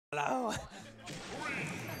Hello.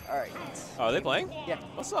 All right. Oh, are they playing? Yeah.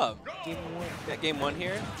 What's up? Game one. Got game one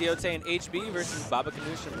here. Deotay and HB versus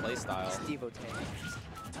Bobakanoosh and Playstyle. It's Deotay.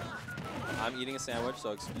 I'm eating a sandwich,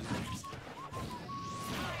 so excuse me.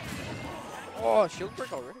 Oh, shield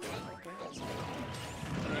break already. Okay.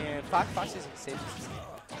 And Fox is safe.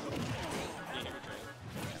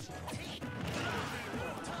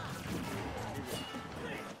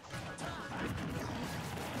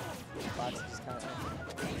 Fox is just kind of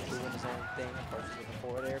doing his own thing. Of course, he's looking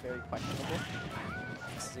forward there. Very questionable.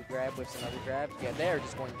 This is a grab with another grab. Yeah, they're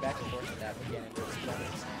just going back and forth with that again. And just going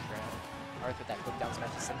with the same grab. Arth with that quick down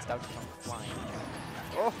smash that sends Doug flying.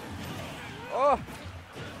 Oh! Oh!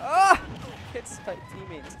 Ah! Hits my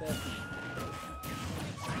teammate instead.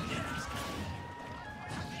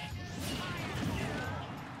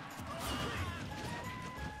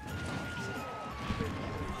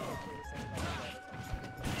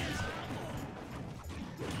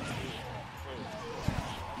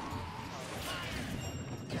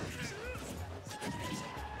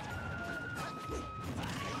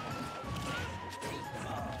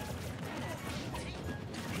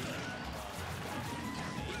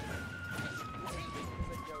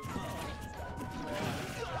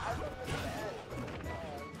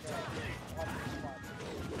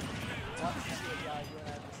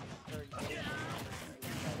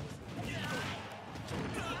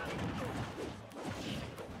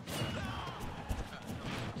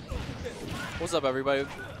 What's up, everybody?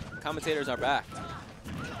 Commentators are back.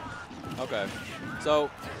 Okay. So,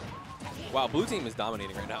 wow, blue team is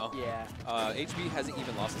dominating right now. Yeah. HB hasn't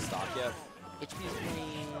even lost a stock yet. HP is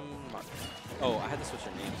winning Mark. Oh, I had to switch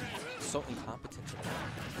their names. So incompetent.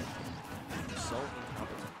 So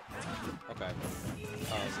incompetent. Okay.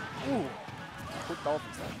 Ooh. Quick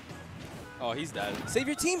Dolphins then. Oh, he's dead. Save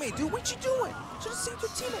your teammate, dude. What you doing? Should have saved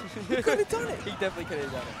your teammate. You could have done it. He definitely could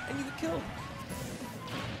have done it. And you could kill him.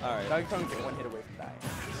 All right. Donkey Kong's one hit away from dying.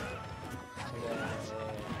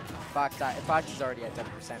 Fox is already at 10%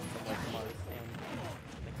 from like Marth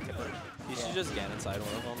and Tipper. He should just get inside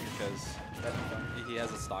one of them because he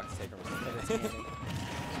has a stock to take from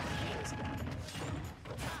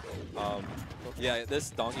him. Yeah, this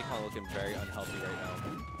Donkey Kong looking very unhealthy right now.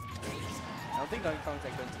 I don't think Donkey Kong's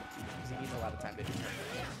that good because he needs a lot of time to do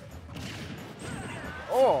something.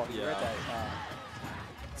 Oh, you read that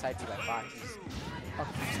side B by Fox.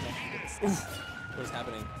 What is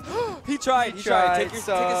happening? He tried. He tried. Take a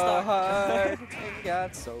stock. Hard and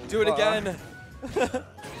got so Do it again.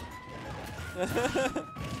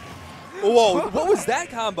 Whoa! What was that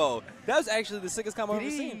combo? That was actually the sickest combo I've ever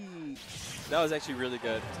seen. That was actually really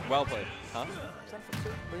good. Well played. Huh?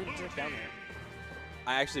 Where did he jump down there?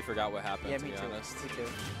 I actually forgot what happened. Yeah, to me be too. honest. Me too.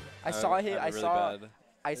 I saw him. I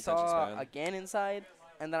saw span. a Ganon side,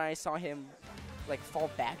 and then I saw him like fall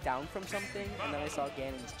back down from something, and then I saw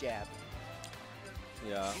Ganon's jab.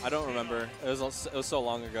 Yeah, I don't remember. It was so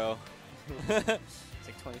long ago. It's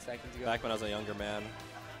like 20 seconds ago. Back when I was a younger man.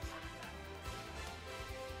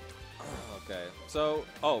 Okay, so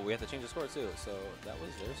we have to change the score too. So that was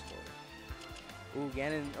their score. Ooh,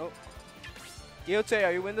 Ganon. Oh, Deotay,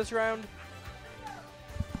 are you in this round?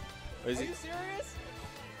 Are you serious?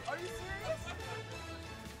 Are you serious?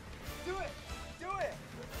 Do it! Do it!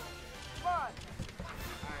 Come on!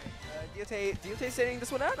 Alright, Deotay's sitting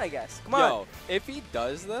this one out, I guess. Come on! Yo, if he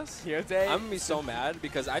does this, Deotay. I'm gonna be so mad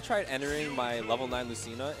because I tried entering my level 9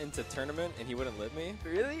 Lucina into tournament and he wouldn't let me.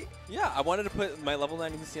 Really? Yeah, I wanted to put my level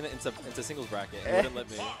 9 Lucina into singles bracket and he wouldn't let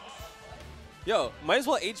me. Yo, might as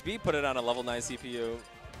well HB put it on a level 9 CPU.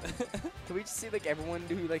 Can we just see like everyone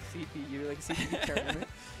do like CPU, like CPU tournament?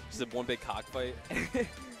 Just a one big cockfight.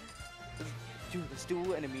 Dude, let's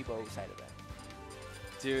do an amiibo side of that.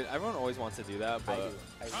 Dude, everyone always wants to do that, but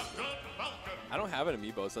I do. I don't have an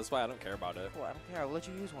amiibo, so that's why I don't care about it. Well, I don't care. I'll let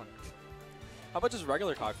you use one. How about just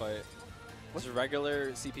regular cockfight? Just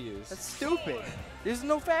regular CPUs. That's stupid. There's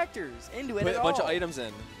no factors into it Put at a bunch all. of items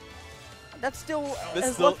in. That's still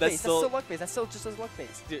That's luck-based. that's That's still still luck-based. That's still just as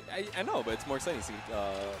luck-based. Dude, I know, but it's more exciting to see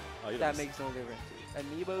items. That makes no difference.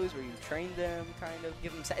 Amiibos where you train them, kind of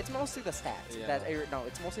give them. It's mostly the stats. Yeah. No,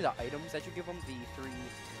 it's mostly the items that you give them. The three.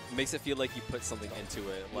 Makes it feel like you put something into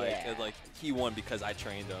it. Like he won because I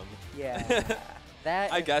trained him. Yeah.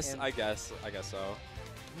 That. I guess so. I feel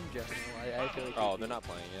like Oh, they're not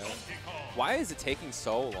playing yet. Why is it taking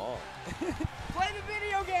so long? Play the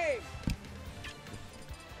video game.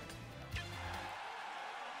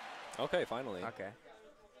 Okay, finally. Okay.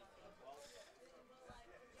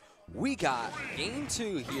 We got game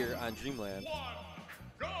 2 here on Dreamland.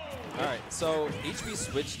 Alright, so HB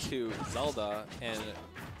switched to Zelda, and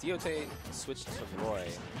Deotay switched to Roy.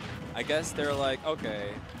 I guess they're like, okay,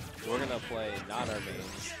 we're gonna play not our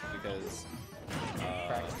mains because,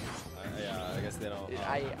 yeah, I guess they don't.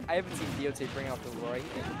 I haven't seen Deotay bring out the Roy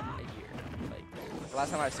in a year. Like the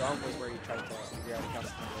last time I saw him was where he tried to figure out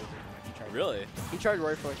accounts. Really? He tried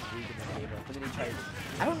Roy for like a week and then gave up. And then he tried.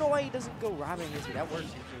 I don't know why he doesn't go Robin this way. That works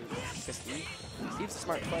usually because Steve's a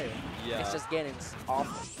smart player. Yeah. It's just Ganon's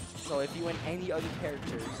awful. So if you went any other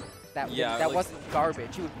characters that like, wasn't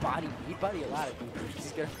garbage, he would body. He'd body a lot of people.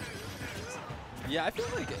 He's good. Yeah, I feel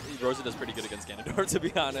like Rosa does pretty good against Ganondorf, to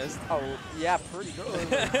be honest. Oh yeah, pretty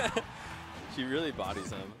good. She really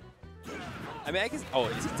bodies him. I mean, I guess. Oh,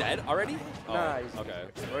 is he dead already? Oh, no, he's okay.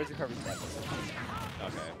 Roy's recovery's dead.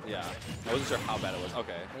 Okay, yeah. I wasn't sure how bad it was.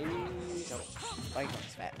 Okay. Maybe no.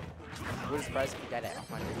 Bobakanoosh fat. I wouldn't surprise if he died at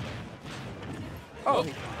 100. Oh.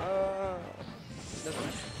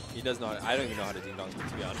 He does not. I don't even know how to ding dong,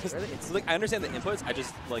 to be honest. Really? It's like I understand the inputs. I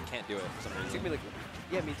just like can't do it for some It's reason. gonna be like,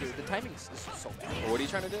 yeah, me too. The timing is so bad. What are you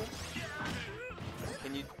trying to do?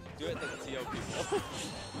 Can you do it like TO people?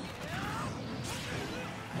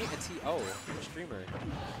 Hey, a TO, a streamer.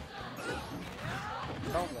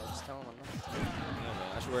 Tell him that. Just tell him I'm not. I don't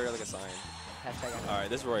know. I should wear like a sign. Hashtag All right,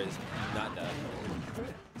 this Roy is not dead.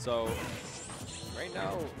 So right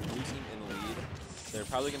now, blue team in the lead. They're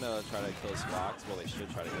probably gonna try to kill his Fox. Well, they should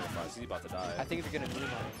try to kill his Fox. He's about to die. I think they're gonna move on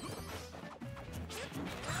him.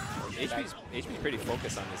 HP's pretty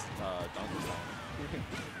focused on this donkey song.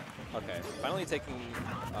 Okay, finally taking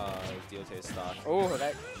Deotay's stock. Oh,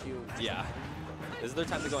 that shield. Yeah. This is their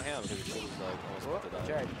time to go ham because the shield is like almost about to die.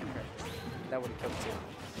 Jared. That would have killed too.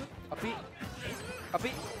 Up beat. Up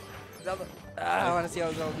beat. I want to see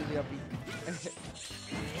how Zelda do the up beat.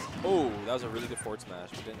 Oh, that was a really good forward smash,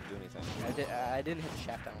 but didn't do anything. I didn't hit the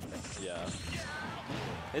shaft down with it. Yeah.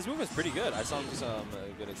 His movement's pretty good. I saw him do some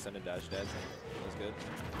good extended dash dads. That was good.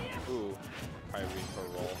 Ooh, probably reading for a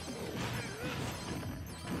roll.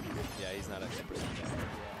 Yeah, he's not at 10% yet.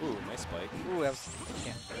 Ooh, nice spike. Ooh, that was.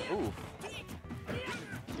 Yeah. Ooh.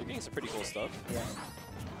 You're getting some pretty cool stuff. Yeah.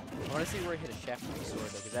 I want to see where he hit a shaft with his sword,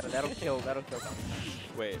 though, because that'll kill Donkey Kong.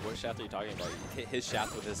 Wait, what shaft are you talking about? You hit his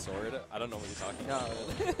shaft with his sword? I don't know what you're talking about.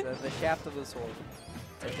 No, the shaft of the sword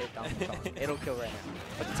to hit Donkey Kong. It'll kill right now.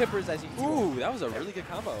 But the tippers, as you can see. Ooh, that was a really good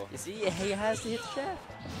combo. You see, he has to hit the shaft.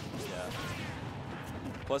 Yeah.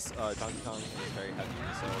 Plus, Donkey Kong is very heavy,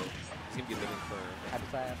 so he's gonna be living for. Happy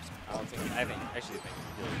claps. I actually think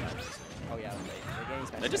really bad. Oh yeah,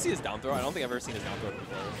 Did I just see his down throw? I don't think I've ever seen his down throw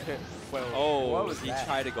before. Well, oh, what was he that?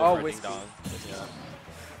 tried to go for a ding dong. Yeah.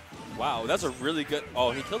 Wow, that's a really good.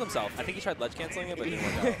 Oh, he killed himself. I think he tried ledge canceling it, but it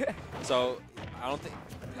didn't work out. So I don't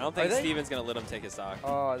think Steven's gonna let him take his stock.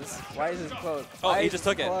 Oh, why is this closed? Oh, he just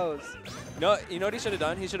took it. Closed? No, you know what he should have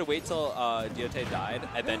done? He should have waited till Deotay died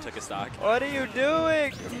and then took his stock. What are you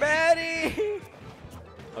doing, Maddie?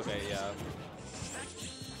 Okay, yeah.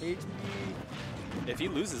 HP. If he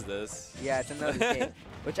loses this. Yeah, it's another game,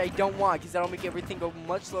 which I don't want because that'll make everything go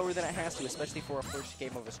much slower than it has to, especially for a first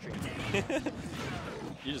game of a stream.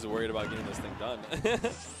 You're just worried about getting this thing done.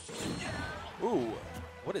 Ooh,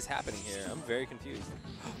 what is happening here? I'm very confused.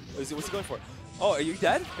 What's he going for? Oh, are you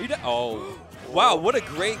dead? Are you dead? Oh, wow, what a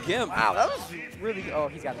great gimp. Wow, that was really good. Oh,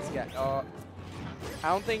 he's got this guy.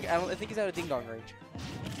 I think he's out of ding dong range.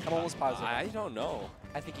 I'm almost positive. I don't know.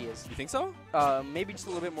 I think he is. You think so? Maybe just a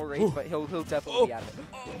little bit more range, but he'll definitely be out of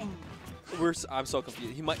it. I'm so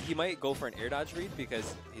confused. He might go for an air dodge read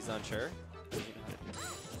because he's unsure. I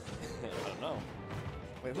don't know.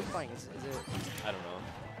 Wait, who's playing? Is it? I don't know.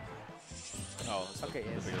 Oh, it's okay.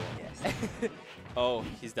 the bigger one. Yeah. Oh,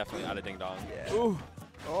 he's definitely out of ding dong. Yeah. Ooh.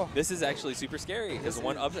 Oh. This is actually super scary because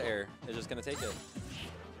one up air is just gonna take it.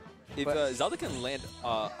 If Zelda can land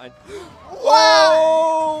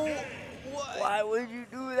Whoa! What? Why would you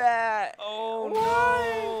do that? Oh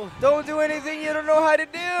no! Don't do anything you don't know how to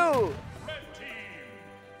do!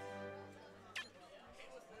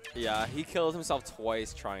 Yeah, he killed himself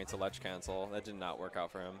twice trying to ledge cancel. That did not work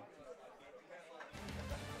out for him.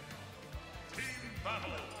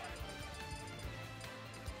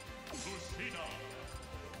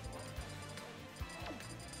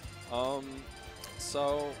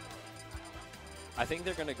 So I think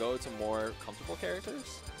they're gonna go to more comfortable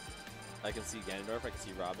characters. I can see Ganondorf, I can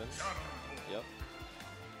see Robin. Yep.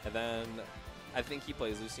 And then I think he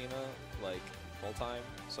plays Lucina like full time.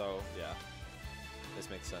 So yeah, this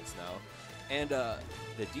makes sense now. And the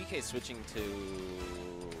DK switching to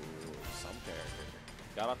some character.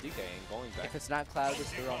 Got off DK and going back. If it's not Cloud,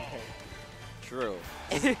 it's the wrong character. True.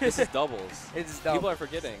 This is doubles. It's double. People are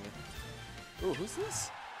forgetting. Ooh, who's this?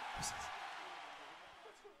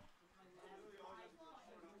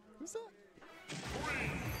 Who's that?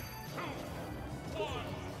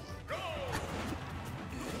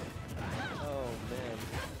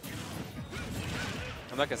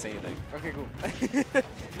 I'm not gonna say anything. Okay, cool.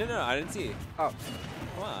 No, I didn't see. Oh.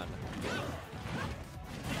 Come on.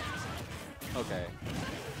 Okay.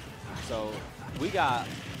 So we got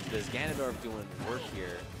this Ganondorf doing work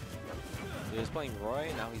here. He was playing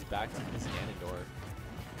Roy, now he's back to this Ganondorf.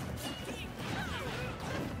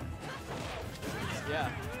 Yeah.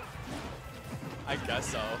 I guess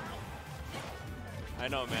so. I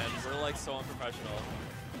know, man. We're like so unprofessional.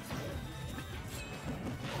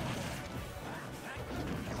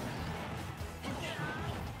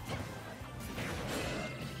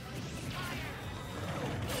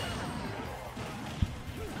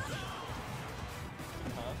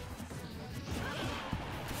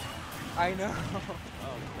 I know.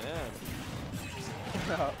 Oh man.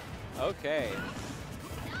 No. Okay.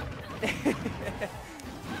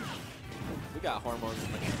 We got hormones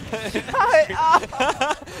in the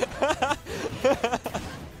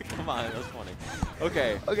Come on, that was funny.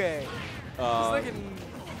 Okay. Okay. It's looking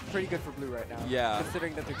pretty good for blue right now. Yeah.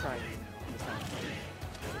 Considering that they're trying this time.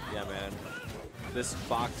 Yeah, man. This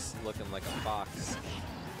fox looking like a fox.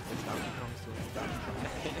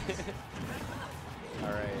 All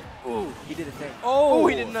right. Ooh, he did a thing. Oh,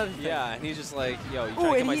 he did another thing. Yeah, and he's just like, yo, you Ooh, trying to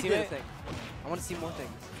kill and my he did a teammate? thing. I want to see more things.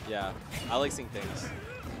 Yeah, I like seeing things.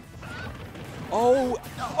 Oh,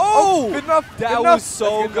 good enough. That good was enough.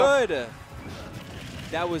 so That's good. good.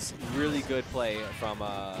 That was really good play from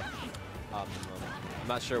I'm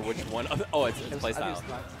not sure which one. Oh, it's Playstyle.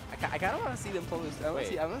 I kind of want to see them pose. I want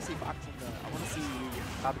Wait. to see Fox and I want to see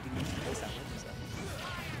Bobakanoosh Playstyle.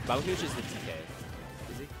 Bobakanoosh is the TK.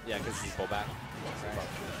 Is he? Yeah, because he's fullback. Right.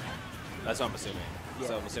 That's what I'm assuming. Yeah.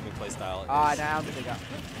 So I'm assuming Playstyle. Ah, is- now I don't think they got.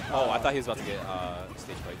 Oh, I thought he was about to get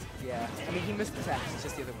stage fights. Yeah, I mean he missed the tax. It's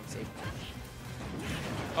just the other one safe.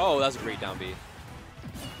 Oh, that was a great down B.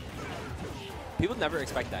 People never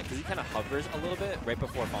expect that because he kind of hovers a little bit right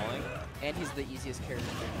before falling. And he's the easiest character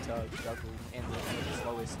to juggle and the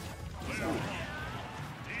slowest. So.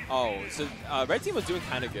 Oh, so red team was doing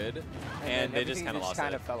kind of good, and they just everything kind of lost it.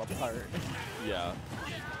 kind of fell apart. Yeah.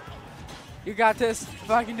 You got this. If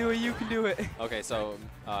I can do it, you can do it. Okay, so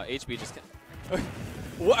HB just.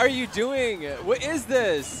 What are you doing? What is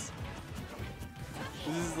this?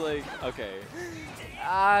 This is like okay.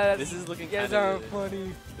 This is looking You guys kind aren't of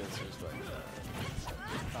funny.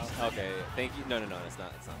 Okay, thank you. No, it's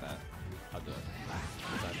not. It's not that. I'll do it.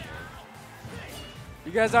 It's not fair.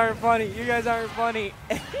 You guys aren't funny. You guys aren't funny.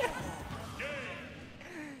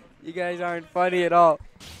 You guys aren't funny at all.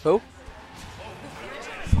 Who?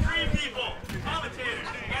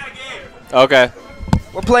 Okay.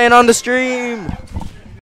 We're playing on the stream.